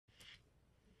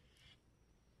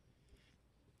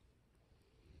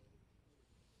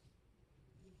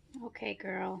Okay,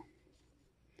 girl.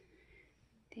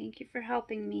 Thank you for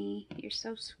helping me. You're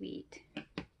so sweet.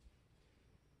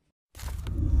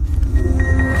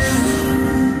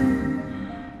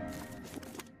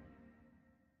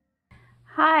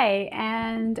 Hi,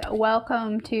 and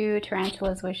welcome to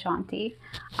Tarantulas with Shanti.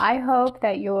 I hope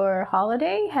that your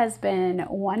holiday has been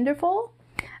wonderful.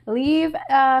 Leave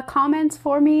comments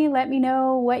for me. Let me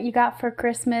know what you got for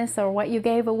Christmas or what you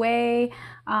gave away.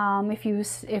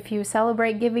 If you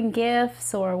celebrate giving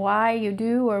gifts, or why you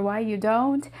do or why you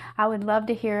don't, I would love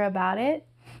to hear about it,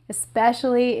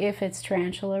 especially if it's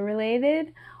tarantula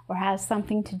related or has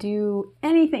anything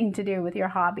to do with your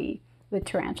hobby with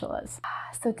tarantulas.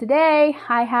 So today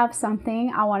I have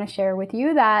something I want to share with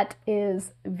you that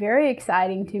is very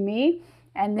exciting to me,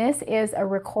 and this is a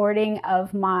recording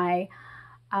of my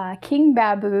King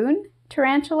Baboon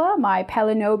Tarantula, my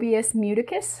Pelinobius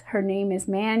muticus. Her name is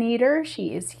Maneater.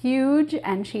 She is huge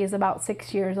and she is about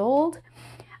 6 years old.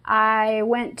 I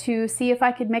went to see if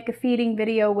I could make a feeding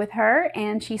video with her,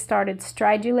 and she started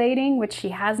stridulating, which she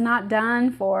has not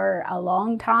done for a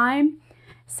long time.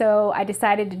 So I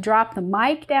decided to drop the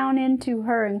mic down into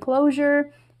her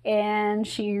enclosure, and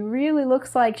she really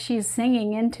looks like she's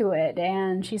singing into it,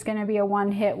 and she's going to be a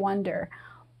one-hit wonder.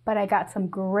 But I got some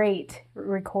great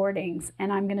recordings,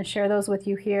 and I'm going to share those with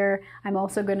you here. I'm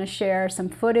also going to share some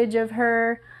footage of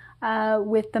her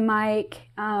with the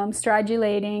mic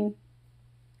stridulating.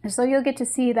 So you'll get to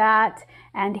see that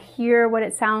and hear what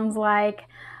it sounds like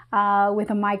with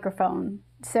a microphone.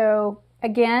 So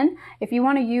again, if you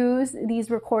want to use these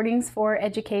recordings for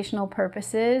educational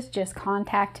purposes, just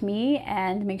contact me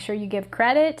and make sure you give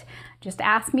credit. Just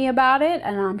ask me about it,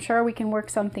 and I'm sure we can work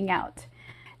something out.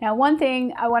 Now, one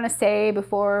thing I want to say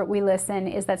before we listen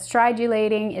is that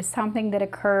stridulating is something that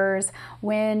occurs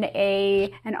when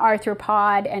an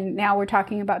arthropod, and now we're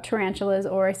talking about tarantulas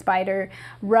or a spider,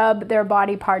 rub their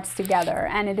body parts together.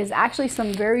 And it is actually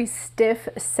some very stiff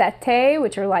setae,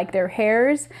 which are like their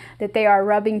hairs, that they are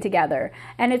rubbing together.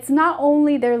 And it's not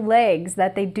only their legs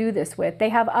that they do this with. They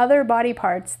have other body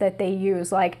parts that they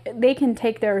use. Like they can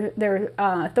take their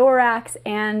thorax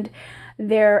and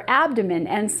their abdomen,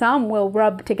 and some will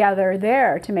rub together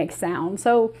there to make sound.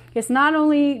 So it's not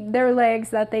only their legs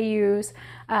that they use.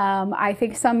 I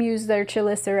think some use their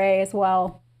chelicerae as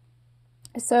well.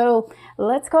 So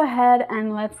let's go ahead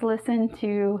and let's listen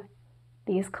to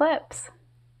these clips.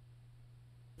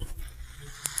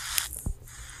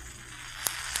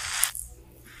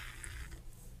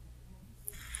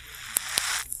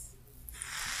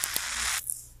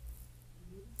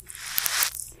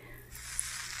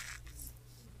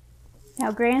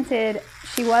 Now, granted,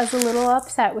 she was a little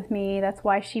upset with me. That's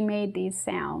why she made these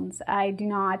sounds. I do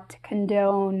not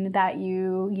condone that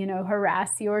you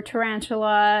harass your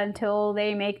tarantula until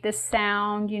they make this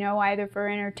sound, either for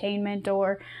entertainment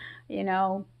or,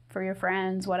 for your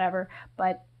friends, whatever.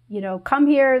 But, come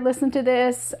here, listen to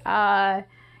this.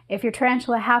 If your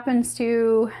tarantula happens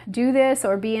to do this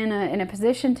or be in a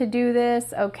position to do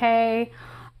this, okay.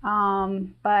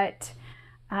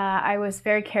 I was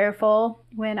very careful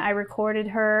when I recorded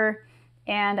her,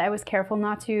 and I was careful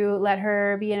not to let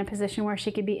her be in a position where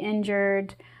she could be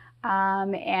injured. It's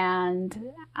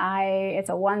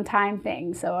a one-time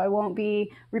thing, so I won't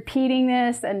be repeating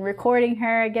this and recording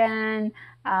her again.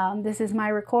 This is my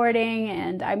recording,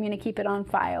 and I'm going to keep it on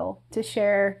file to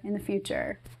share in the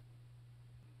future.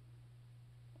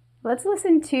 Let's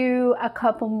listen to a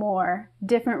couple more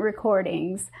different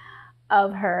recordings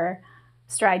of her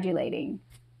stridulating.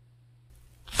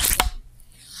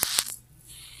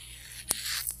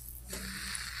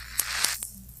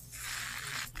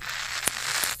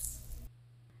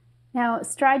 Now,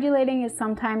 stridulating is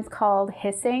sometimes called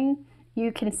hissing.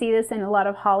 You can see this in a lot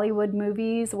of Hollywood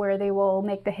movies where they will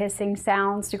make the hissing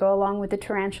sounds to go along with the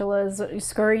tarantulas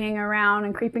scurrying around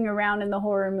and creeping around in the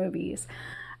horror movies.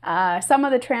 Some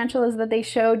of the tarantulas that they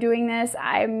show doing this,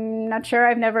 I'm not sure.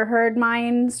 I've never heard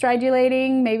mine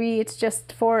stridulating. Maybe it's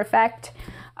just for effect.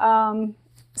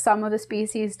 Some of the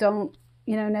species don't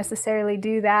necessarily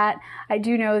do that. I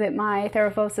do know that my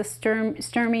Theraphosa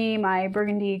sturmi, my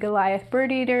Burgundy Goliath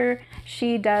bird eater,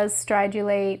 she does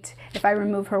stridulate. If I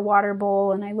remove her water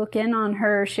bowl and I look in on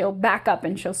her, she'll back up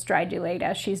and she'll stridulate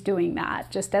as she's doing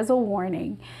that, just as a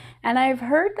warning. And I've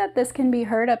heard that this can be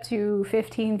heard up to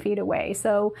 15 feet away.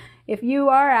 So if you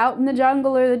are out in the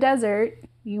jungle or the desert,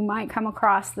 you might come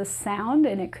across this sound,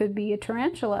 and it could be a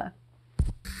tarantula.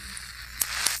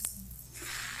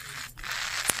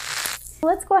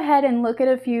 Let's go ahead and look at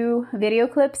a few video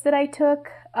clips that I took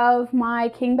of my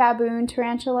King Baboon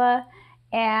tarantula,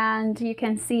 and you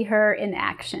can see her in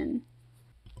action.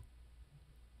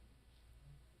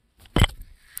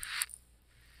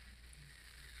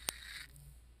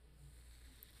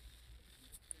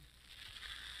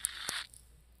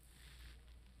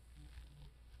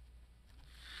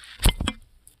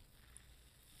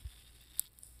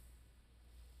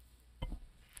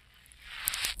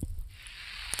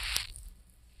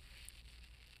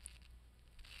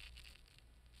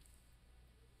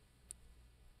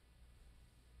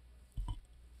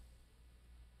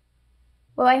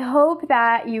 Well, I hope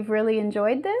that you've really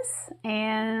enjoyed this,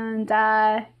 and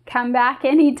come back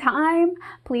anytime.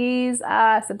 Please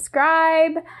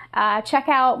subscribe. Check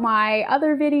out my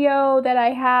other video that I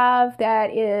have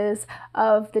that is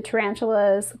of the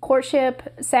tarantulas'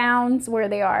 courtship sounds, where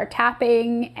they are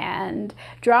tapping and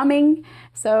drumming.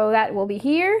 So that will be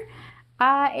here.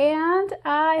 And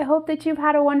I hope that you've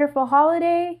had a wonderful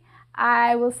holiday.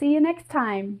 I will see you next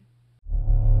time.